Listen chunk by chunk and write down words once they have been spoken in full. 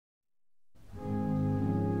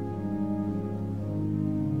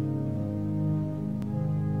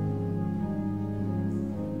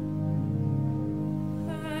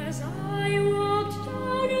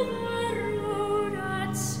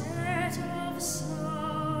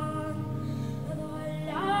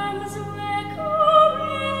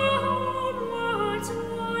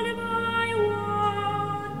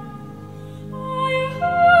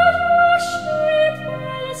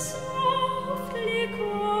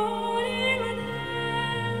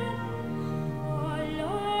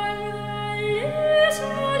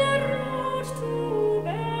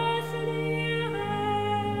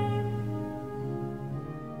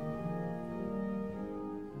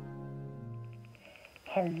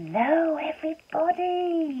Hello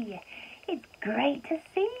everybody! It's great to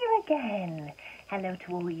see you again. Hello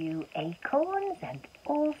to all you Acorns and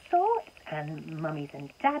all sorts and mummies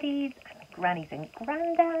and daddies and grannies and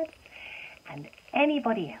granddads and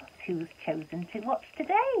anybody else who's chosen to watch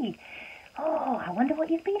today. Oh, I wonder what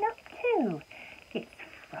you've been up to. It's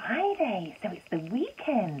Friday, so it's the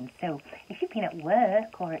weekend. So if you've been at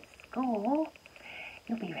work or at school,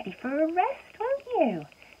 you'll be ready for a rest, won't you?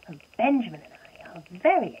 And Benjamin and I are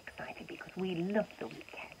very excited because we love the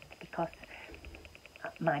weekend, because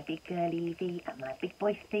my big girl Evie and my big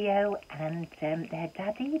boy Theo and their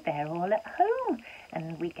daddy, they're all at home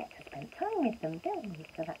and we get to spend time with them, don't we?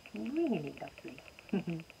 So that's really lovely.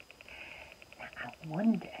 Now I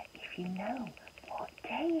wonder if you know what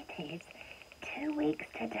day it is 2 weeks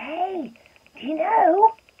today. Do you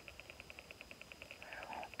know?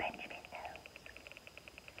 Oh, Benjamin knows.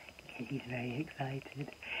 He says he's very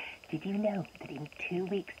excited. Did you know that in 2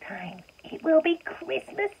 weeks' time it will be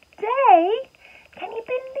Christmas Day? Can you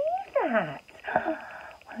believe that?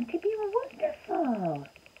 Won't it be wonderful?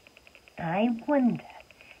 I wonder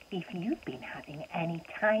if you've been having any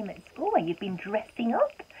time at school where you've been dressing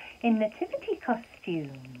up in nativity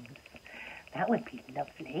costumes. That would be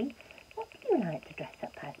lovely. What do you like to dress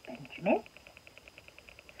up as, Benjamin?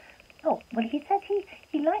 Oh, well, he says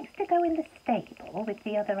he likes to go in the stable with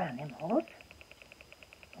the other animals,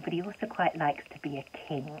 but he also quite likes to be a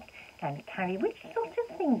king and carry. Which sort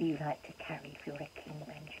of thing do you like to carry if you're a king,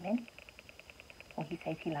 Benjamin? Oh, he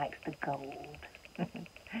says he likes the gold.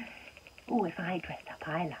 Oh, if I dress up,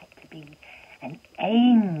 I like to be an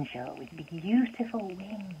angel with beautiful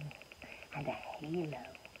wings and a halo.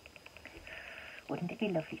 Wouldn't it be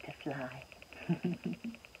lovely to fly?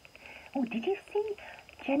 Oh, did you see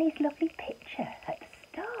Jenny's lovely picture at the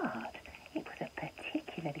start? It was a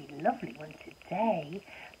particularly lovely one today.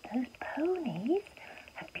 Those ponies,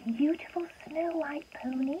 a beautiful snow white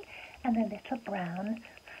pony and a little brown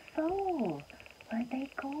foal. Weren't they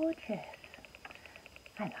gorgeous?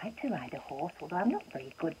 I like to ride a horse, although I'm not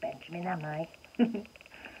very good, Benjamin, am I?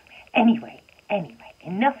 Anyway,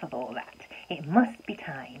 enough of all that. It must be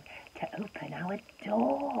time to open our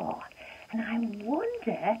door. And I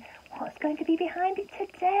wonder what's going to be behind it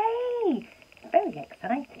today. Very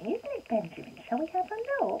exciting, isn't it, Benjamin? Shall we have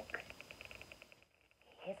a look?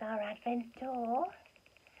 Here's our Advent door.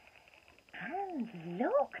 And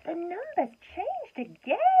look, the number's changed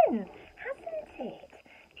again, hasn't it?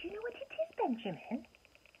 Do you know what it is, Benjamin?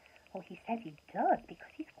 Well, he says he does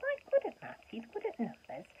because he's quite good at maths. He's good at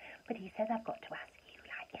numbers. But he says I've got to ask you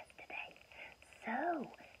like yesterday. So,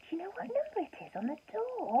 do you know what number it is on the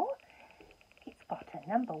door? It's got a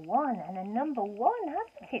number 1 and a number 1,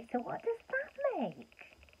 hasn't it? So what does that make?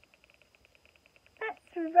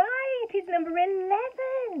 That's right, it's number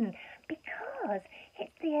 11, because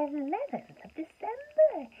it's the 11th of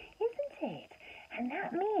December, isn't it? And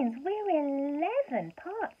that means we're 11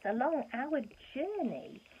 parts along our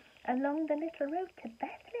journey, along the little road to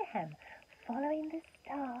Bethlehem, following the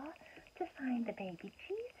star to find the baby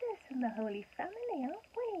Jesus and the Holy Family,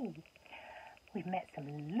 aren't we? We've met some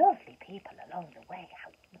lovely people along the way.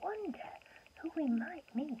 I wonder who we might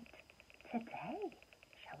meet today.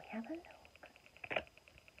 Shall we have a look?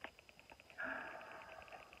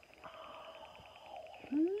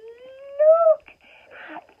 Look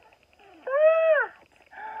at that!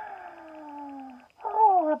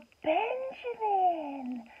 Oh,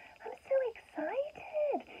 Benjamin! I'm so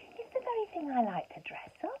excited. It's the very thing I like to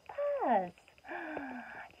dress up as.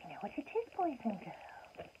 Do you know what it is, boys and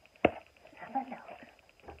girls? Let's have a look.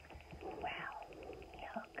 Well,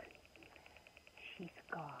 look. She's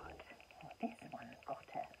got, well, this one's got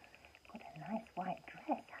a nice white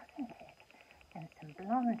dress, hasn't it? And some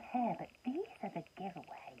blonde hair, but these are the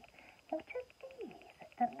giveaway. What are these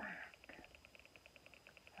at the back?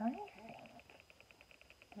 I think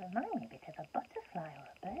they remind me a bit of a butterfly or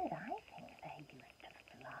a bird. I think they're used to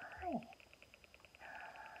fly.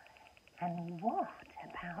 And what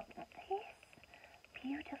about this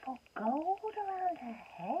beautiful gold around her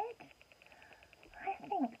head? I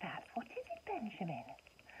think that's, what is it, Benjamin?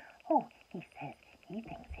 Oh, he says he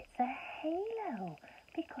thinks it's a halo,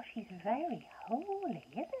 because she's very holy,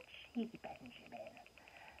 isn't she, Benjamin?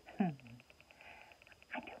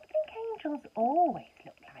 I don't think angels always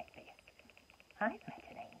look like this. I've met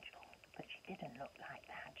an angel, but she didn't look like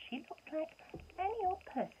that. She looked like any old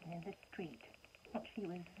person in the street. But she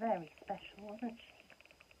was very special, wasn't she?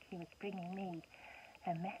 She was bringing me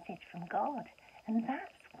a message from God, and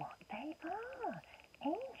that's what they are.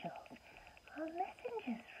 Angels are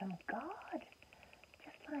messengers from God.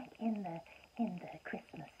 Just like in the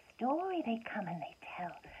Christmas story, they come and they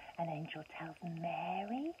tell An angel tells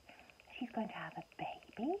Mary she's going to have a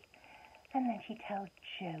baby, and then she tells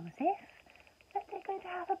Joseph that they're going to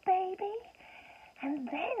have a baby, and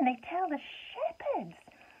then they tell the shepherds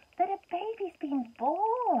that a baby's been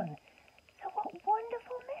born. So what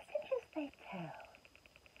wonderful messages they tell.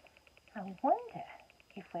 I wonder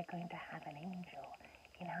if we're going to have an angel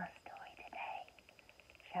in our story today.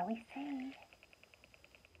 Shall we see?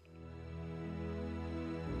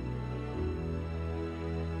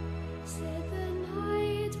 Said the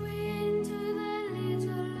night wind to the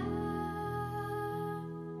little lamb,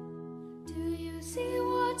 do you see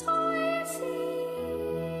what I see?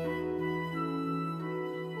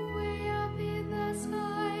 Way up in the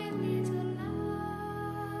sky, little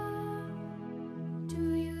lamb,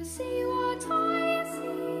 do you see what I see?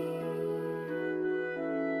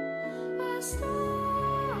 A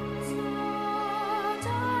star, star,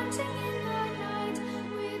 dancing in the night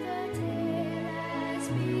with a tail as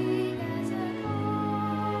big as a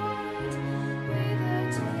kite, with a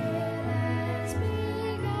tail as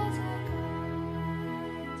big as a kite.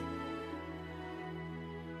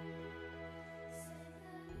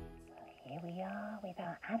 Here we are with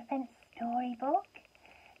our Advent storybook.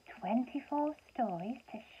 24 stories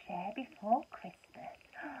to share before Christmas.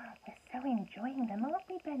 We're so enjoying them, aren't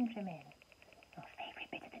we, Benjamin? Our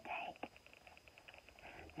favourite bit of the day.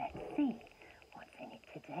 Let's see what's in it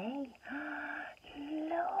today.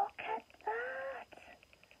 Look at that!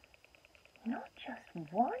 Not just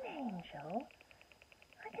one angel.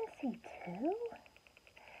 I can see two.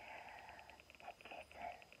 Let's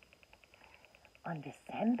listen. On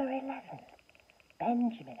December 11th,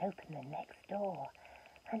 Benjamin opened the next door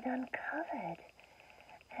and uncovered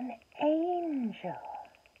an angel.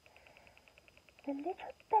 The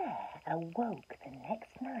little bear awoke the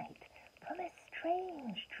next night from a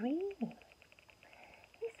strange dream.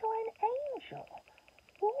 He saw an angel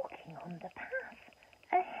walking on the path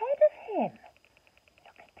ahead of him.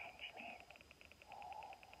 Look at Benjamin.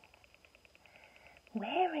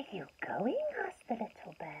 Where are you going? Asked the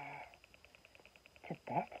little bear. To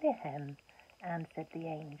Bethlehem, answered the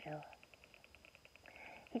angel.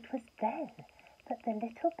 It was then that the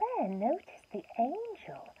little bear noticed the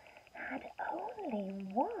angel had only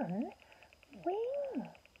one wing.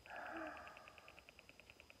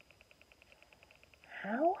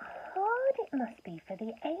 How hard it must be for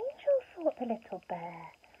the angel, thought the little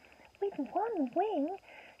bear. With one wing,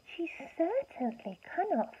 she certainly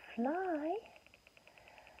cannot fly.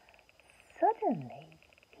 Suddenly,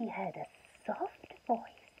 he heard a soft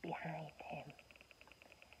voice behind him.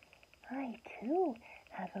 I too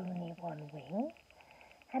have only one wing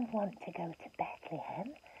and want to go to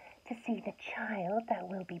Bethlehem to see the child that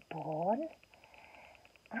will be born.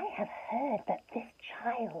 I have heard that this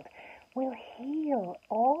child will heal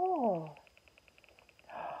all.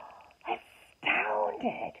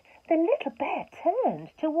 Astounded, the little bear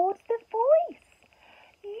turned towards the voice.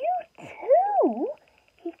 You too?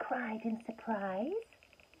 He cried in surprise.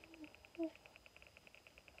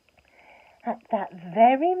 At that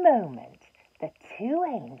very moment, the two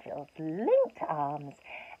angels linked arms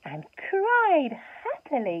and cried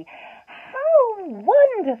happily, "How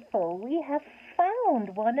wonderful! We have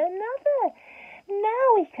found one another.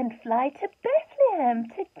 Now we can fly to Bethlehem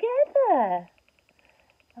together."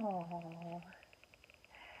 Oh,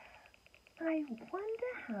 I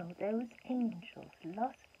wonder how those angels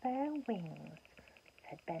lost their wings,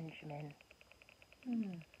 said Benjamin.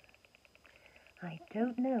 I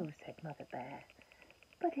don't know, said Mother Bear,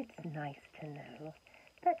 but it's nice to know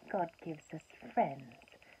that God gives us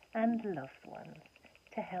friends and loved ones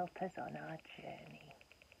to help us on our journey.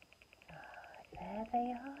 There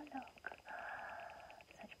they are, look.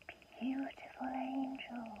 Such beautiful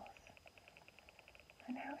angels.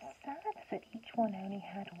 And how sad that each one only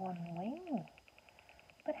had one wing.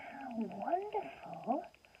 But how wonderful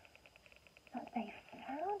that they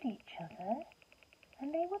found each other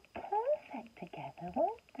and they were perfect together,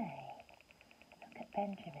 weren't they? Look at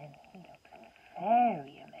Benjamin. He looks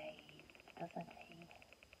very amazed, doesn't he?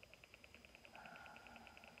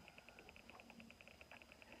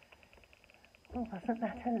 Oh, wasn't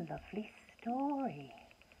that a lovely story?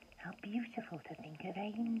 How beautiful to think of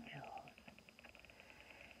angels.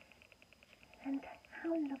 And how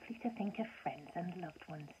lovely to think of friends and loved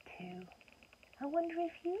ones too. I wonder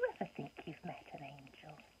if you ever think you've met an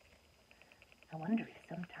angel. I wonder if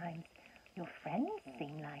sometimes your friends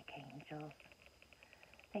seem like angels.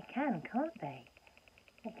 They can, can't they?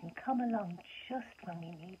 They can come along just when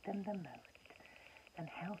we need them the most and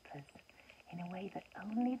help us in a way that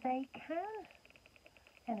only they can,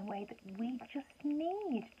 in a way that we just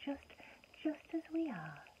need, just as we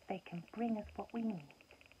are. They can bring us what we need.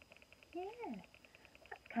 Yeah,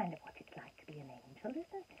 that's kind of what it's like to be an angel,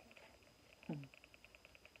 isn't it?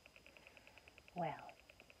 Well,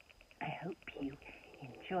 I hope you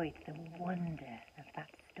enjoyed the wonder of that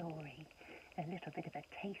story, a little bit of a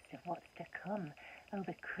taste of what's to come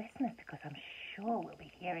over Christmas, because I'm sure we'll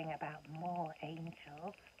be hearing about more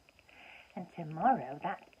angels. And tomorrow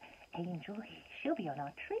that angel, she'll be on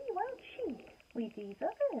our tree, won't she? With these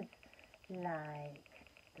others, like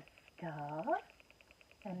the star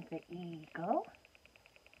and the eagle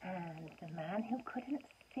and the man who couldn't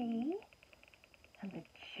see and the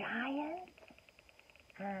giant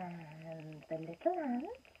and the little ant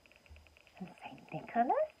and St.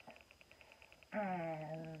 Nicholas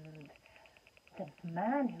and the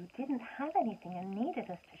man who didn't have anything and needed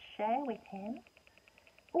us to share with him.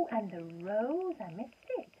 Oh, and the rose, I missed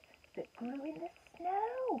it, that grew in the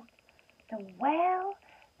snow. The well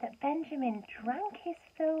that Benjamin drank his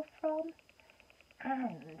fill from.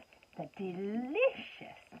 And the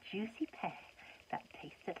delicious juicy pear that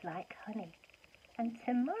tasted like honey. And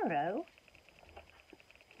tomorrow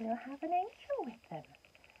we'll have an angel with them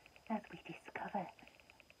as we discover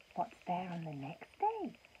what's there on the next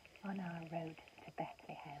day on our road to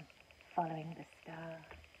Bethlehem, following the star.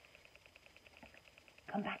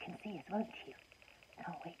 Come back and see us, won't you?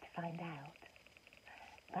 Can't wait to find out.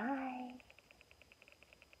 Bye.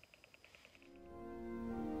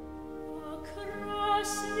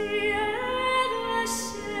 Across the air, the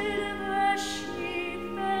silver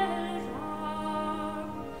sheep bell rang.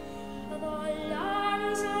 The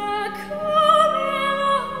lambs are coming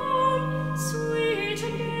home, sweet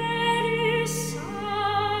Mary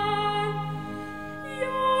sang.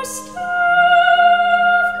 Your star